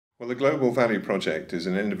Well, the Global Value Project is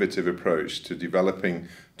an innovative approach to developing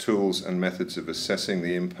tools and methods of assessing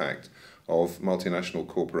the impact of multinational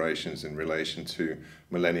corporations in relation to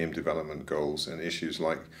Millennium Development Goals and issues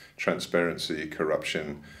like transparency,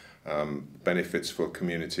 corruption, benefits for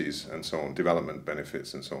communities and so on, development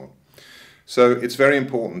benefits and so on. So it's very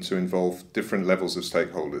important to involve different levels of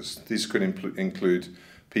stakeholders. These could include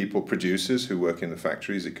people, producers who work in the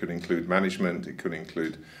factories, it could include management, it could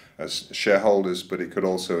include shareholders, but it could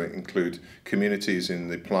also include communities in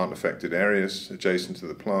the plant affected areas adjacent to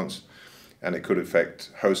the plants, and it could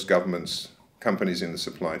affect host governments, companies in the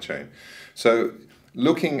supply chain. So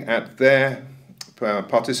looking at their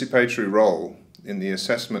participatory role in the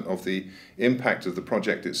assessment of the impact of the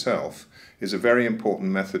project itself is a very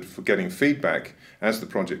important method for getting feedback as the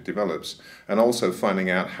project develops, and also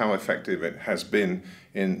finding out how effective it has been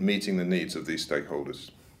in meeting the needs of these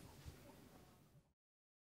stakeholders.